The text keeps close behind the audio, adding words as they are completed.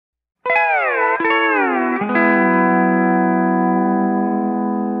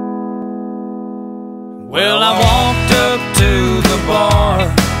Well, I walked up to the bar,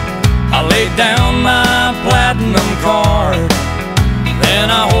 I laid down my platinum card, then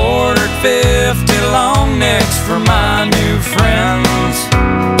I ordered 50 long necks for my new friends.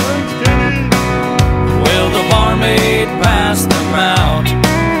 Well, the barmaid passed them out,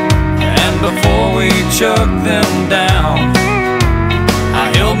 and before we chucked them down,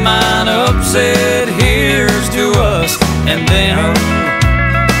 I held mine up, said, "Here's to us," and then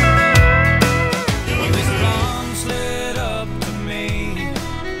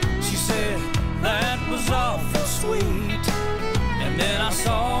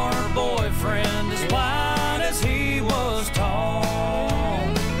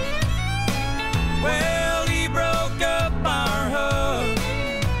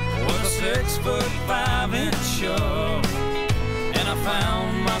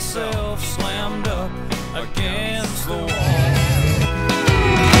found myself slammed up against the wall.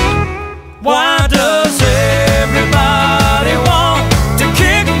 Why does everybody want to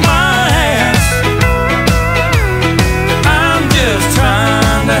kick my ass? I'm just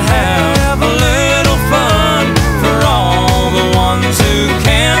trying to have a little fun for all the ones who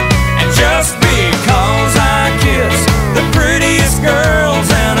can't. And just because I kiss the prettiest girls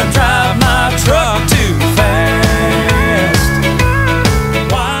and I drive my truck too fast,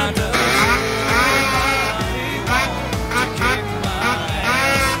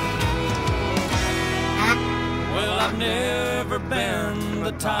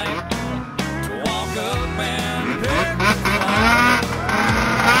 type to walk up and pick the fight.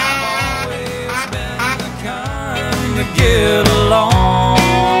 I've always been the kind to get along.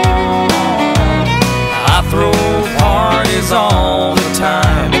 I throw parties all the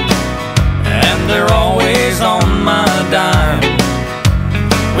time, and they're always on my dime.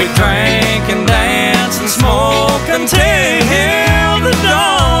 We drink and dance and smoke until the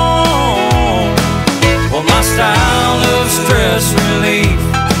dawn. Well, my style of stress relief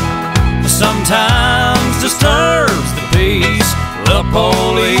sometimes disturbs the peace. The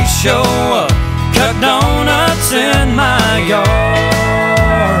police show up, cut donuts in my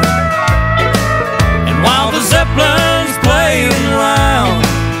yard, and while the Zeppelin's playing around,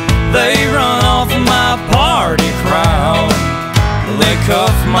 they run off my party crowd. They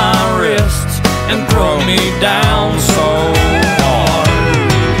cuff my wrists and throw me down so hard.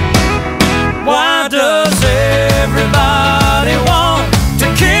 Why does everybody want to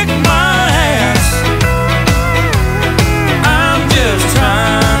kick my ass? I'm just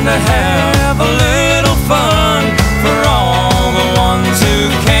trying to have a little fun for all the ones who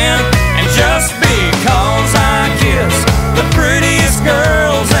can't. And just because I kiss the prettiest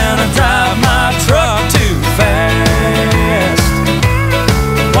girls and I drive my truck too fast,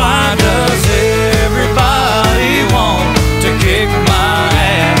 why does everybody want to kick my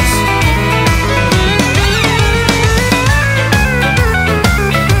ass?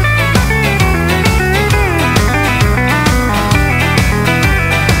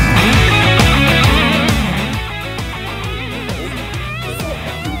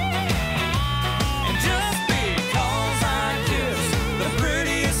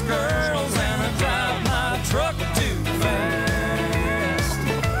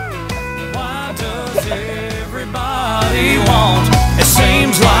 It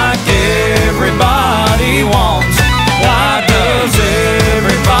seems like everybody wants. Why does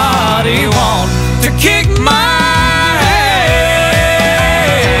everybody want to kick my ass?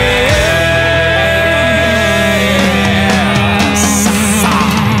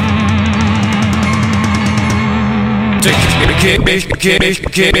 To kick my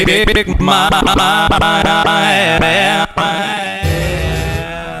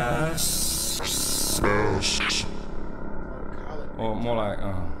ass. Or more like,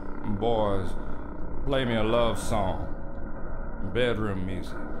 boys, play me a love song, bedroom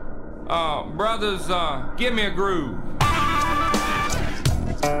music. Brothers, give me a groove.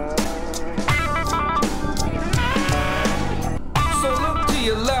 So look to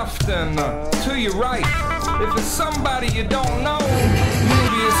your left and to your right. If it's somebody you don't know,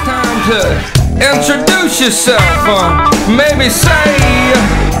 maybe it's time to introduce yourself. Maybe say,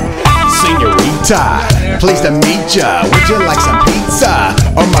 Señorita, pleased to meet ya. Would you like some pizza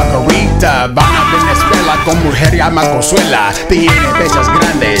or margarita? Van a Venezuela con mujer llama Consuela. Tiene pechas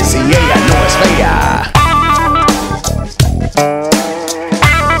grandes y ella no es fea.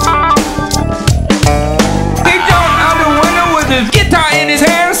 He jumped out the window with his guitar in his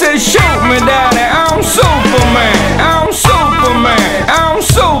hand, said, "Shoot me, daddy, I'm Superman, I'm Superman, I'm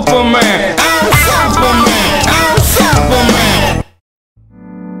Superman, I'm Superman, I'm Superman."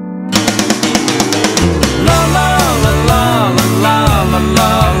 La la la la la la la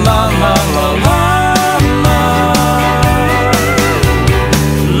la la la la.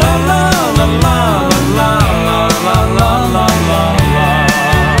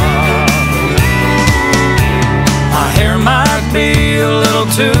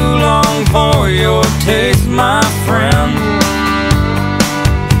 too long for your taste, my friend.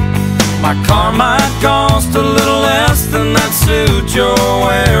 My car might cost a little less than that suit you're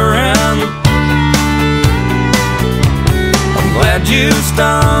wearing. I'm glad you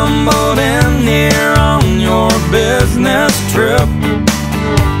stumbled in here on your business trip.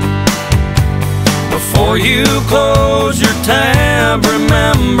 Before you close your tab,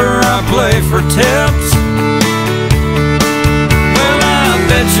 remember I play for tips. Well, I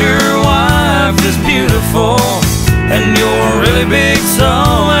bet your wife is beautiful and you're really big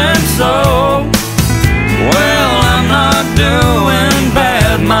so-and-so. Well, I'm not doing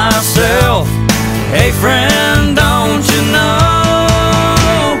bad myself. Hey friend, don't you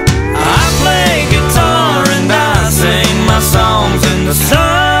know I play guitar and I sing my songs in the sunshine.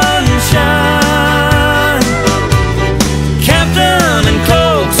 Captain and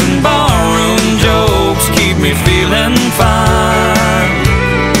cloaks and barroom jokes keep me feeling fine.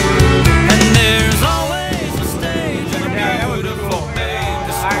 And there's always a stage and a beautiful babe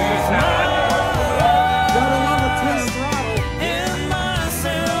to squeeze in my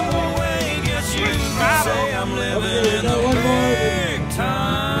simple way. Guess you could say I'm living in the big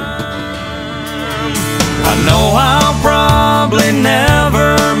time. I know I'll probably never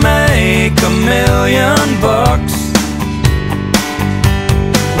make $1,000,000,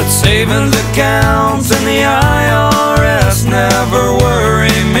 but savings accounts and the IRS never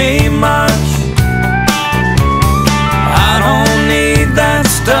worry me much. I don't need that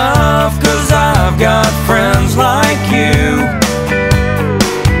stuff, 'cause I've got friends like you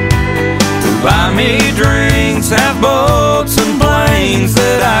who buy me drinks, have boats and planes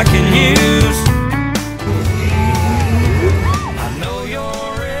that I can use. I know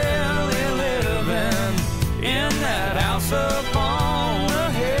you're really living in that house upon a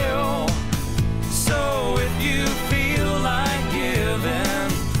hill. So if you feel like giving,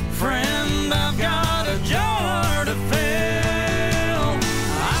 friend, I've got a jar to fill.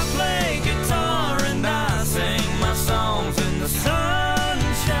 I play guitar and I sing my songs in the sunshine.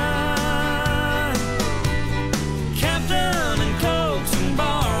 Captain and cloaks and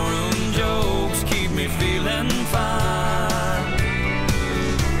barroom jokes keep me feeling fine.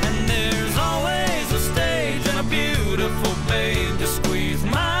 And there's always a stage and a beautiful babe to squeeze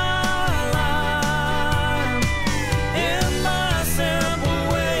my life in my simple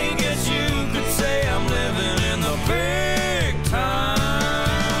way. Guess you could say I'm living in the big time.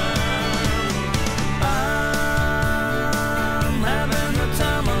 I'm having the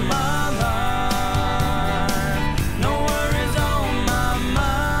time of my life. No worries on my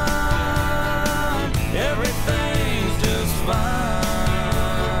mind. Everything's just fine.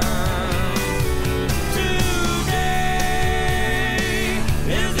 Today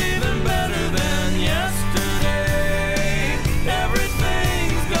is even better than yesterday.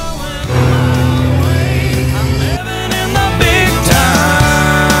 Everything's going my way. I'm living in the big time.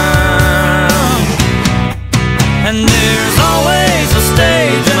 And there's always a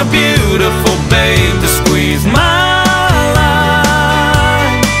stage and a beautiful babe to squeeze my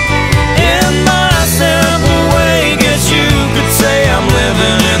life in my simple way. Guess you could say I'm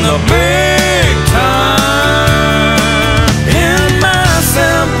living in the big time. In my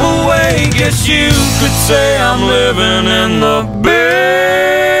simple way, guess you could say I'm living in the big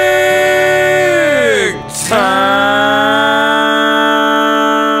time.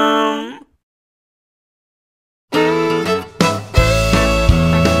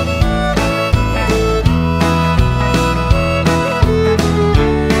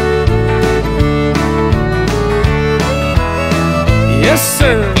 Yes,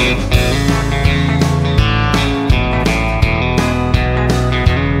 sir.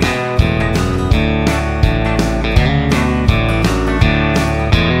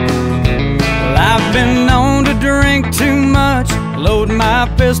 Well, I've been known to drink too much, load my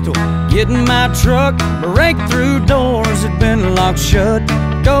pistol, get in my truck, break through doors that been locked shut,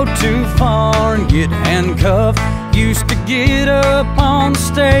 go too far and get handcuffed. Used to get up on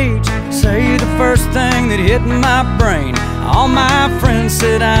stage, say the first thing that hit my brain. All my friends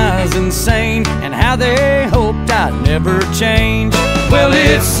said I was insane and how they hoped I'd never change. Well,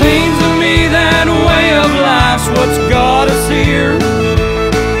 it seems to me that way of life's what's got us here.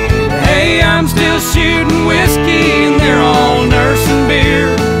 Hey, I'm still shooting whiskey and they're all nursing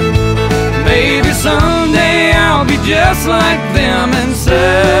beer. Maybe someday I'll be just like them and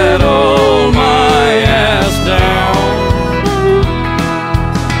settle my ass down.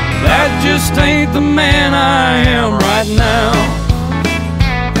 That just ain't the man I am right now.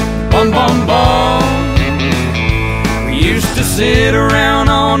 Bum bum bum. We used to sit around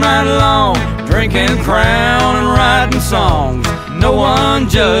all night long, drinking Crown and writing songs. No one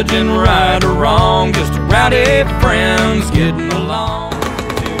judging right or wrong, just rowdy friends getting along.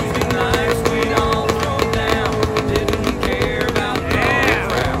 Tuesday nights we'd all throw down, didn't care about the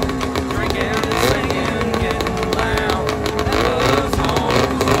crowd. Drinking and singing, getting loud, that was all it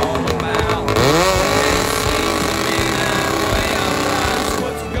was all about. It seems to me that way of life's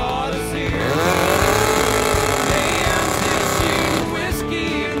what's got us here. They are still shooting whiskey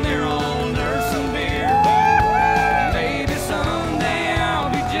and they're all nursing beer. Maybe someday I'll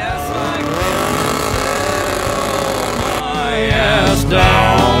be just like them and settle my ass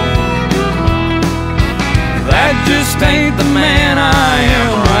down. That just ain't the man I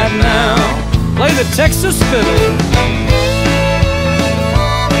am right now. Play the Texas fiddle.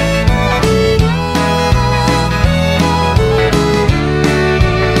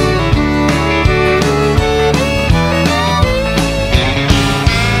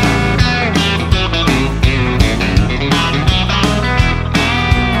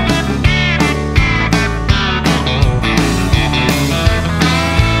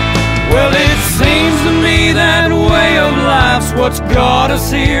 Well, it seems to me that way of life's what's got us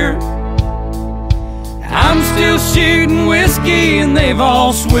here. I'm still shooting whiskey and they've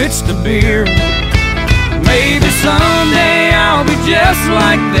all switched to beer. Maybe someday I'll be just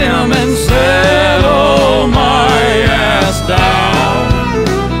like them and settle my ass down.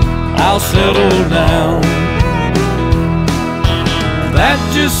 I'll settle down. That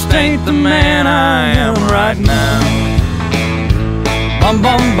just ain't the man I am right now. Bum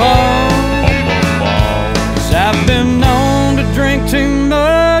bum bum. 'Cause I've been known to drink too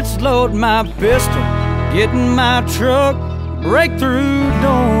much, load my pistol, get in my truck, break through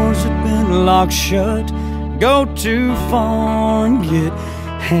doors that been locked shut, go too far and get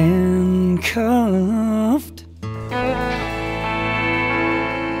handcuffed.